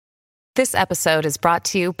This episode is brought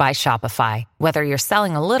to you by Shopify. Whether you're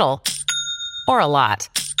selling a little or a lot,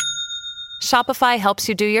 Shopify helps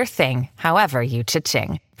you do your thing, however you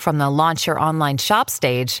cha-ching. From the launch your online shop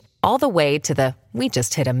stage, all the way to the we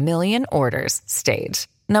just hit 1 million orders stage.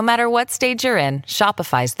 No matter what stage you're in,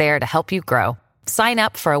 Shopify's there to help you grow. Sign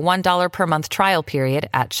up for a $1 per month trial period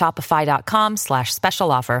at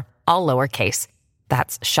shopify.com/special offer, all lowercase.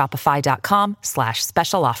 That's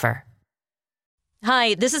shopify.com/special offer.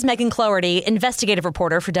 Hi, this is Megan Cloherty, investigative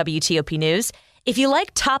reporter for WTOP News. If you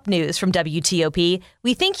like top news from WTOP,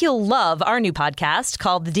 we think you'll love our new podcast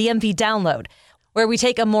called The DMV Download, where we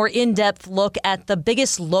take a more in-depth look at the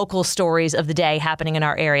biggest local stories of the day happening in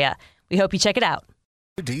our area. We hope you check it out.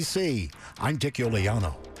 DC, I'm Dick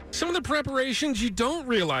Iuliano. Some of the preparations you don't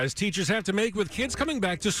realize teachers have to make with kids coming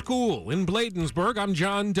back to school. In Bladensburg, I'm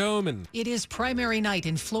John Doman. It is primary night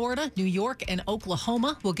in Florida, New York, and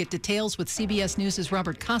Oklahoma. We'll get details with CBS News'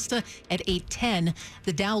 Robert Costa at 8:10.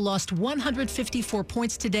 The Dow lost 154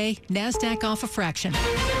 points today. NASDAQ off a fraction.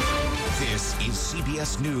 This is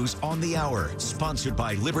CBS News on the Hour, sponsored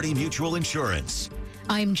by Liberty Mutual Insurance.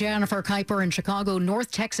 I'm Jennifer Kuiper in Chicago.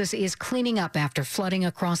 North Texas is cleaning up after flooding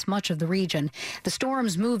across much of the region. The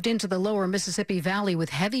storms moved into the lower Mississippi Valley with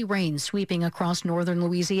heavy rain sweeping across northern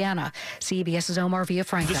Louisiana. CBS's Omar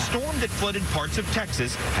Villafranca. The storm that flooded parts of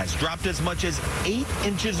Texas has dropped as much as 8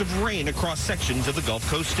 inches of rain across sections of the Gulf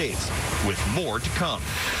Coast states, with more to come.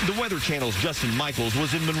 The Weather Channel's Justin Michaels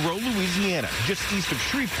was in Monroe, Louisiana, just east of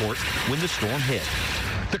Shreveport, when the storm hit.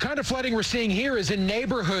 The kind of flooding we're seeing here is in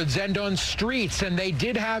neighborhoods and on streets, and they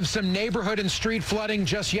did have some neighborhood and street flooding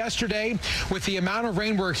just yesterday. With the amount of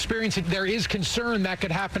rain we're experiencing, there is concern that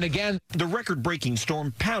could happen again. The record-breaking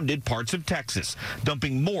storm pounded parts of Texas,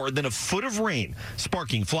 dumping more than a foot of rain,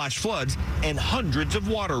 sparking flash floods and hundreds of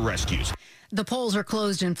water rescues. The polls are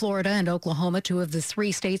closed in Florida and Oklahoma, 2 of the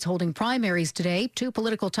 3 states holding primaries today. 2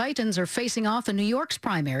 political titans are facing off in New York's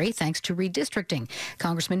primary thanks to redistricting.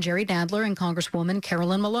 Congressman Jerry Nadler and Congresswoman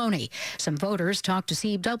Carolyn Maloney. Some voters talked to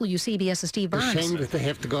WCBS's Steve Burns. It's a shame that they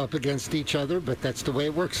have to go up against each other, but that's the way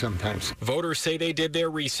it works sometimes. Voters say they did their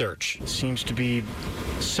research. It seems to be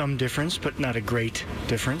some difference, but not a great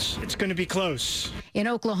difference. It's going to be close. In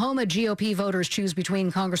Oklahoma, GOP voters choose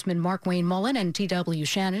between Congressman Markwayne Mullin and T.W.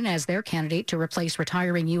 Shannon as their candidate to replace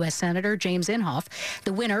retiring U.S. Senator James Inhofe.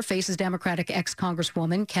 The winner faces Democratic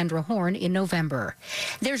ex-Congresswoman Kendra Horn in November.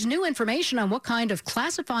 There's new information on what kind of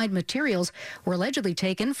classified materials were allegedly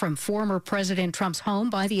taken from former President Trump's home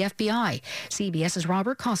by the FBI. CBS's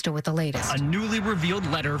Robert Costa with the latest. A newly revealed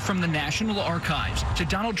letter from the National Archives to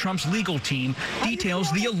Donald Trump's legal team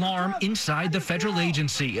details the alarm inside the federal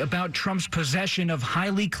agency about Trump's possession of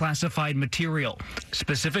highly classified material.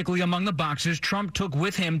 Specifically, among the boxes Trump took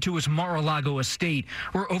with him to his Mar-a-Lago estate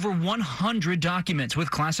were over 100 documents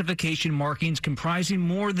with classification markings comprising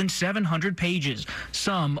more than 700 pages,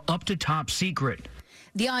 some up to top secret.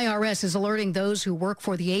 The IRS is alerting those who work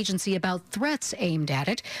for the agency about threats aimed at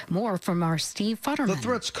it. More from our Steve Futterman. The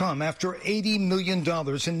threats come after $80 million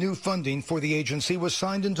in new funding for the agency was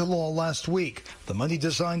signed into law last week. The money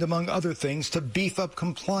designed, among other things, to beef up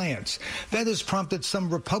compliance. That has prompted some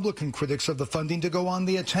Republican critics of the funding to go on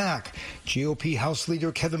the attack. GOP House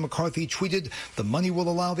Leader Kevin McCarthy tweeted the money will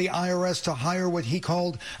allow the IRS to hire what he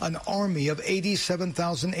called an army of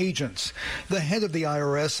 87,000 agents. The head of the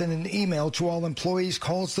IRS, in an email to all employees,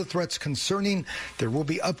 calls the threats concerning. There will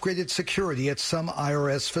be upgraded security at some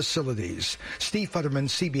IRS facilities. Steve Futterman,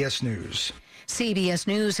 CBS News. CBS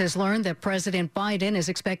News has learned that President Biden is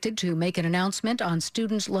expected to make an announcement on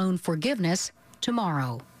student loan forgiveness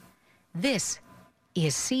tomorrow. This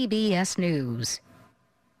is CBS News.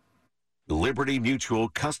 Liberty Mutual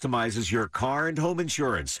customizes your car and home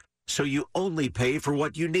insurance, so you only pay for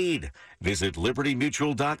what you need. Visit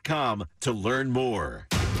libertymutual.com to learn more.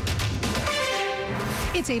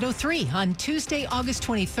 It's 8:03 on Tuesday, August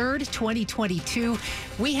 23rd, 2022.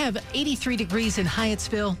 We have 83 degrees in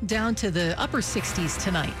Hyattsville, down to the upper 60s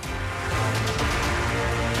tonight.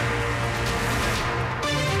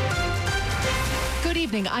 Good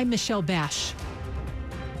evening. I'm Michelle Bash.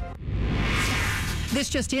 This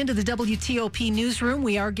just into the WTOP newsroom.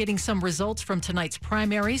 We are getting some results from tonight's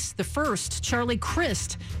primaries. The first, Charlie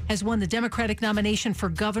Crist has won the Democratic nomination for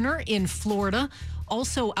governor in Florida.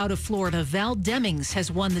 Also out of Florida, Val Demings has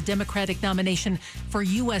won the Democratic nomination for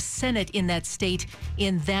U.S. Senate in that state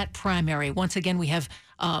in that primary. Once again, we have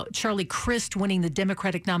Charlie Crist winning the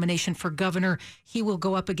Democratic nomination for governor. He will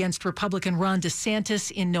go up against Republican Ron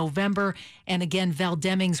DeSantis in November. And again, Val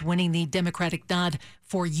Demings winning the Democratic nod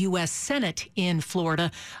for U.S. Senate in Florida.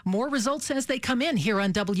 More results as they come in here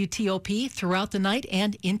on WTOP throughout the night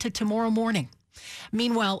and into tomorrow morning.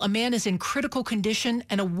 Meanwhile, a man is in critical condition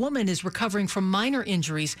and a woman is recovering from minor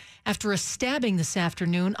injuries after a stabbing this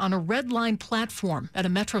afternoon on a red line platform at a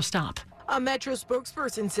metro stop. A Metro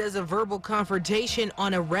spokesperson says a verbal confrontation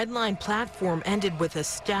on a red line platform ended with a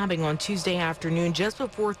stabbing on Tuesday afternoon just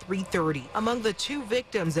before 3:30. Among the two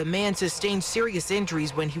victims, a man sustained serious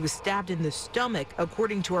injuries when he was stabbed in the stomach,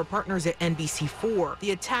 according to our partners at NBC4.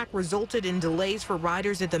 The attack resulted in delays for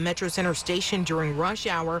riders at the Metro Center station during rush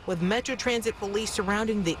hour, with Metro Transit police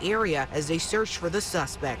surrounding the area as they searched for the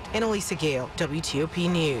suspect. Annalisa Gale, WTOP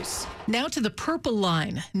News. Now to the Purple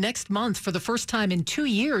Line. Next month, for the first time in 2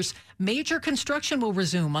 years, major construction will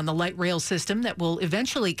resume on the light rail system that will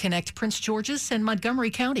eventually connect Prince George's and Montgomery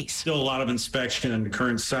counties. Still a lot of inspection on the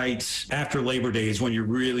current sites. After Labor Day is when you're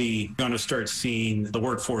really going to start seeing the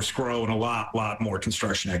workforce grow and a lot more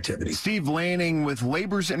construction activity. Steve Lanning with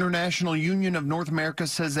Labor's International Union of North America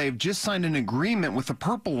says they've just signed an agreement with the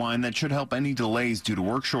Purple Line that should help any delays due to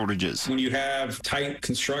work shortages. When you have tight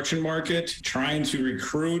construction market, trying to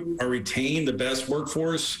recruit or retain the best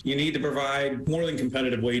workforce, you need to provide more than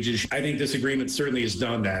competitive wages. I think this agreement certainly has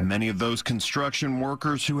done that. Many of those construction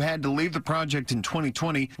workers who had to leave the project in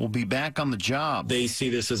 2020 will be back on the job. They see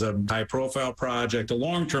this as a high-profile project, a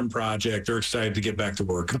long-term project. They're excited to get back to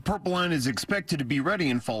work. The Purple Line is expected to be ready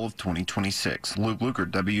in fall of 2026. Luke Luker,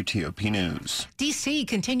 WTOP News. D.C.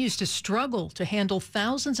 continues to struggle to handle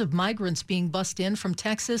thousands of migrants being bussed in from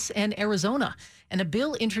Texas and Arizona. And a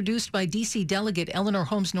bill introduced by D.C. Delegate Eleanor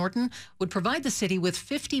Holmes Norton would provide the city with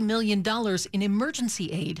 $50 million in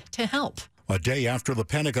emergency aid to help. A day after the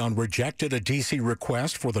Pentagon rejected a D.C.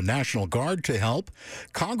 request for the National Guard to help,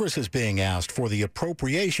 Congress is being asked for the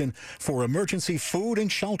appropriation for emergency food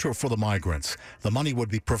and shelter for the migrants. The money would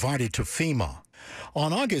be provided to FEMA.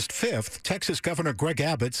 On August 5th, Texas Governor Greg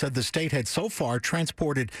Abbott said the state had so far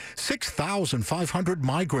transported 6,500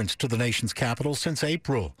 migrants to the nation's capital since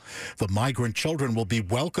April. The migrant children will be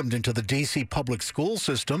welcomed into the D.C. public school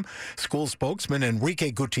system. School spokesman Enrique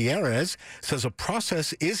Gutierrez says a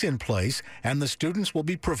process is in place and the students will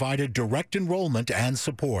be provided direct enrollment and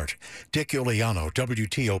support. Dick Iuliano,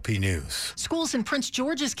 WTOP News. Schools in Prince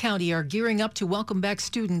George's County are gearing up to welcome back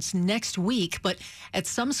students next week, but at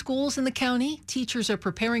some schools in the county, teachers are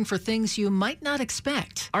preparing for things you might not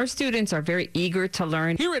expect. Our students are very eager to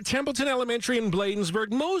learn. Here at Templeton Elementary in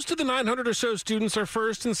Bladensburg, most of the 900 or so students are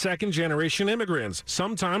first and second generation immigrants,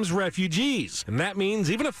 sometimes refugees. And that means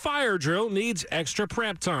even a fire drill needs extra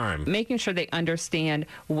prep time. Making sure they understand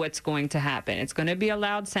what's going to happen. It's going to be a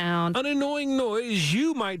loud sound. An annoying noise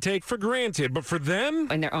you might take for granted, but for them,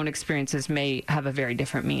 and their own experiences may have a very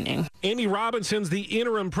different meaning. Amy Robinson's the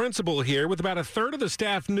interim principal here. With about a third of the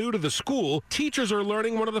staff new to the school, teachers are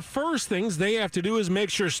learning one of the first things they have to do is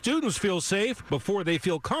make sure students feel safe before they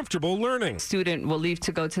feel comfortable learning. Student will leave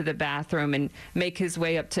to go to the bathroom and make his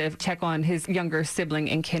way up to check on his younger sibling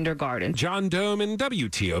in kindergarten. John Doman,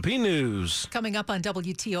 WTOP News. Coming up on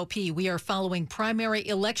WTOP, we are following primary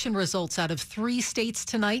election results out of 3 states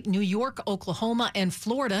tonight: New York, Oklahoma, and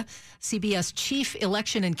Florida. CBS Chief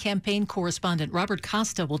Election and Campaign Correspondent Robert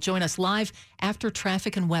Costa will join us live after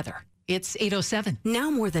traffic and weather. It's 8:07. Now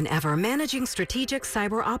more than ever, managing strategic,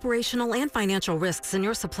 cyber, operational, and financial risks in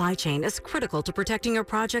your supply chain is critical to protecting your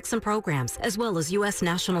projects and programs, as well as U.S.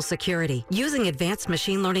 national security. Using advanced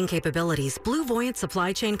machine learning capabilities, Blue Voyant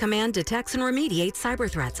Supply Chain Command detects and remediates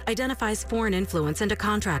cyber threats, identifies foreign influence into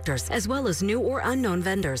contractors, as well as new or unknown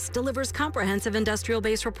vendors, delivers comprehensive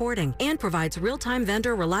industrial-based reporting, and provides real-time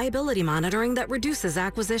vendor reliability monitoring that reduces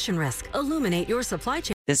acquisition risk. Illuminate your supply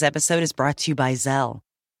chain. This episode is brought to you by Zelle.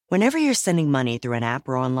 Whenever you're sending money through an app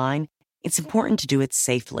or online, it's important to do it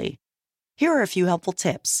safely. Here are a few helpful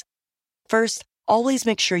tips. First, always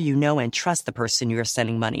make sure you know and trust the person you are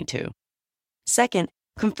sending money to. Second,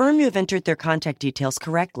 confirm you have entered their contact details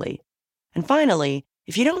correctly. And finally,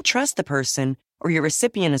 if you don't trust the person or your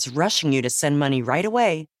recipient is rushing you to send money right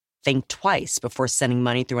away, think twice before sending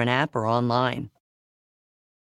money through an app or online.